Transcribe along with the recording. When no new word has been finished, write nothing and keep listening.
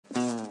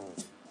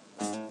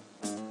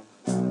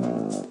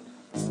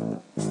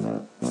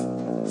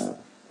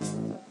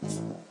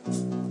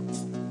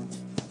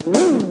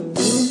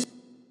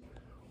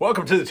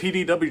Welcome to the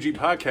TDWG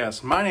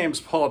podcast. My name's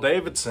Paul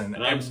Davidson.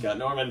 And I'm Scott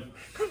Norman.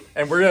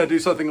 And we're going to do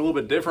something a little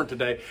bit different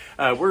today.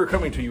 We're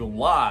coming to you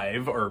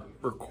live, or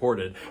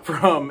recorded,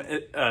 from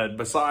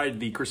beside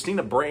the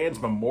Christina Brands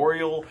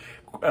Memorial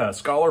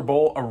Scholar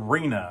Bowl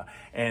Arena.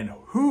 And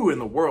who in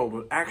the world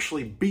would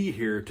actually be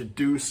here to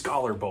do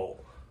Scholar Bowl?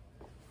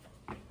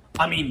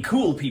 I mean,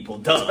 cool people,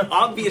 duh.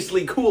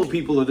 Obviously, cool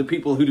people are the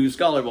people who do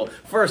Scholar Bowl.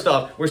 First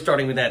off, we're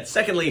starting with that.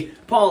 Secondly,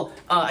 Paul,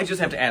 I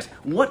just have to ask,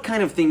 what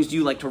kind of things do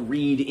you like to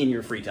read in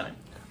your free time?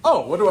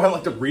 Oh, what do I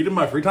like to read in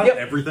my free time? Yep.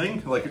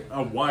 Everything. Like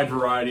a wide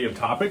variety of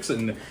topics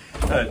and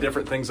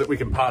different things that we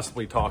can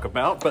possibly talk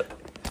about. But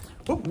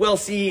well,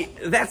 see,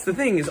 that's the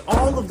thing, is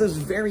all of those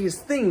various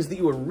things that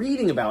you are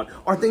reading about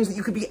are things that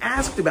you could be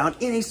asked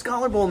about in a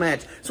Scholar Bowl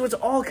match. So it's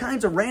all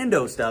kinds of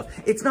rando stuff.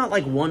 It's not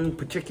like one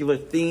particular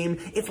theme.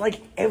 It's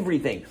like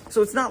everything.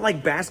 So it's not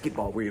like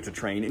basketball where you have to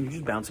train and you're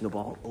just bouncing a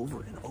ball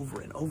over and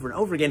over and over and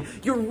over again.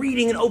 You're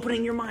reading and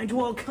opening your mind to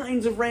all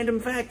kinds of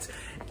random facts.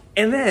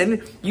 And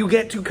then you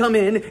get to come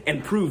in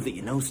and prove that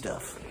you know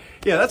stuff.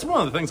 yeah, that's one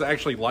of the things I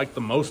actually like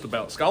the most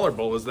about Scholar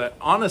Bowl is that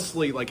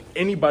honestly, like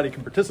anybody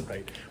can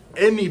participate.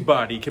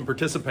 Anybody can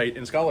participate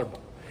in Scholar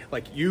Bowl.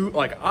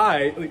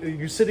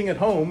 You sitting at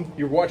home,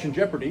 you're watching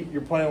Jeopardy,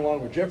 you're playing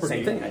along with Jeopardy.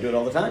 Same thing, I do it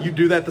all the time. You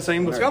do that the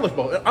same with Scholar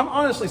Bowl. I'm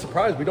honestly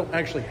surprised we don't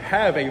actually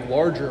have a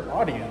larger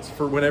audience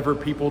for whenever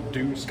people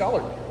do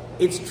Scholar Bowl.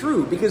 It's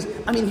true, because,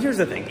 I mean, here's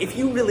the thing. If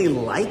you really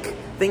like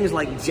things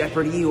like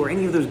Jeopardy or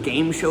any of those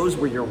game shows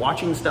where you're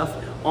watching stuff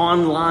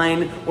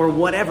online or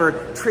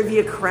whatever,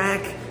 Trivia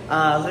Crack,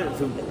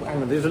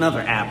 there's another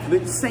app,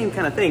 it's the same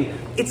kind of thing.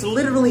 It's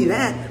literally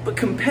that, but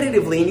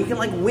competitively, and you can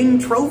like win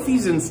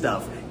trophies and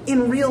stuff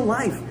in real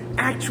life,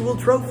 actual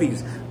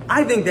trophies.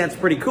 I think that's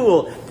pretty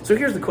cool. So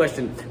here's the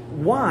question.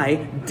 Why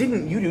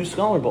didn't you do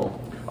Scholar Bowl?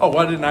 Oh,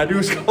 why didn't I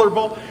do Scholar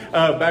Bowl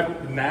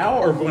back now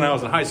or when I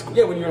was in high school?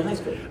 Yeah, when you were in high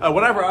school.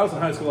 Whenever I was in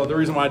high school, the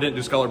reason why I didn't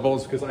do Scholar Bowl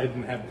is because I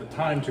didn't have the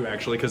time to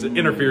actually, because it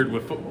interfered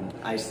with football.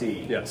 I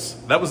see. Yes,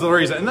 that was the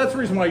reason. And that's the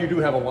reason why you do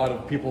have a lot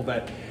of people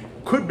that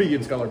could be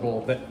in Scholar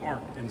Bowl that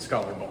aren't in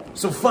Scholar Bowl.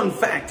 So fun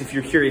fact, if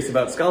you're curious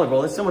about Scholar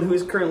Bowl, as someone who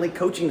is currently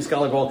coaching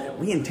Scholar Bowl,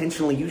 we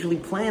intentionally usually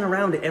plan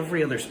around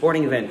every other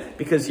sporting event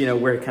because, you know,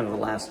 we're kind of the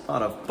last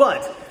thought of.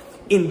 But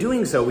in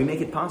doing so, we make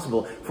it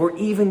possible for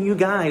even you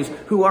guys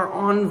who are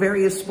on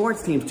various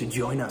sports teams to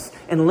join us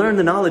and learn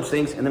the knowledge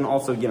things and then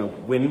also, you know,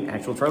 win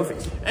actual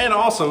trophies. And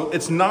also,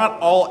 it's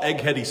not all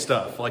eggheady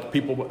stuff like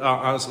people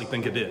honestly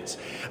think it is.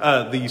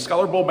 The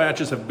Scholar Bowl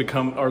matches have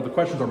become, or the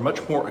questions are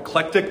much more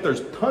eclectic.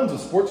 There's tons of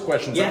sports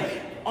questions that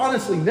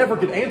honestly never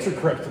get answered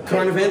correctly.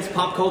 Current events,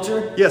 pop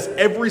culture? Yes,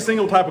 every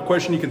single type of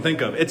question you can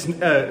think of. It's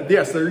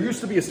yes, there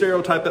used to be a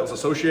stereotype that was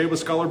associated with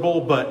Scholar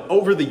Bowl, but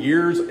over the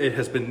years it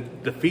has been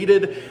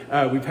defeated.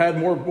 We've had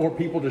more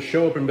people to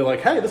show up and be like,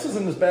 hey, this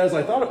isn't as bad as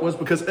I thought it was,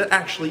 because it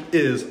actually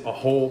is a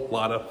whole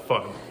lot of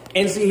fun.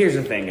 And see, here's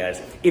the thing,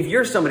 guys. If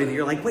you're somebody that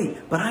you're like,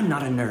 wait, but I'm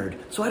not a nerd,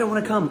 so I don't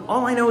want to come.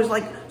 All I know is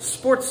like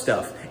sports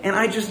stuff, and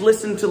I just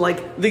listen to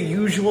like the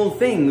usual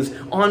things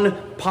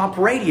on pop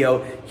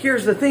radio.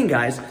 Here's the thing,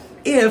 guys.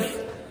 If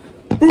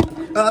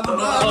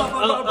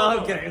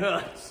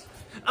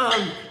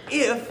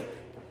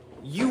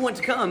you want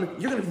to come,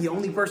 you're going to be the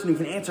only person who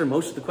can answer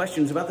most of the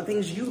questions about the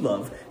things you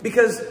love,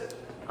 because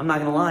I'm not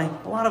going to lie,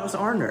 a lot of us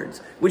are nerds,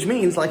 which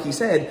means, like you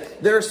said,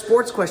 there are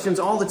sports questions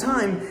all the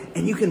time,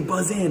 and you can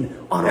buzz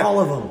in on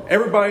all of them.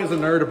 Everybody is a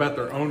nerd about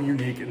their own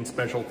unique and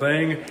special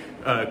thing.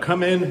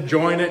 Come in,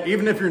 join it.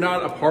 Even if you're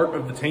not a part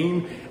of the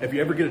team, if you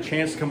ever get a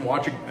chance to come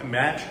watch a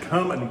match,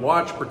 come and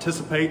watch,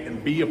 participate,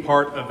 and be a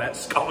part of that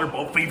Scholar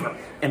Bowl fever.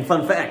 And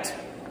fun fact,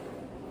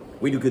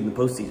 we do good in the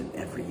postseason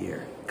every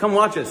year. Come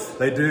watch us.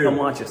 They do. Come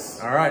watch us.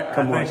 All right.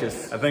 Come watch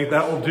us. I think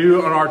that will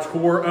do on our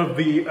tour of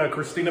the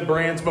Christina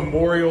Brands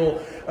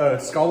Memorial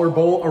Scholar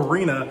Bowl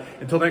Arena.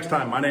 Until next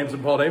time, my name is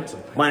Paul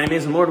Davidson. My name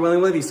is Lord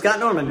William Libby, Scott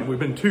Norman. And we've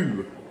been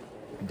two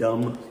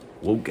dumb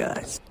woke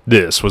guys.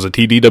 This was a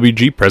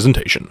TDWG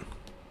presentation.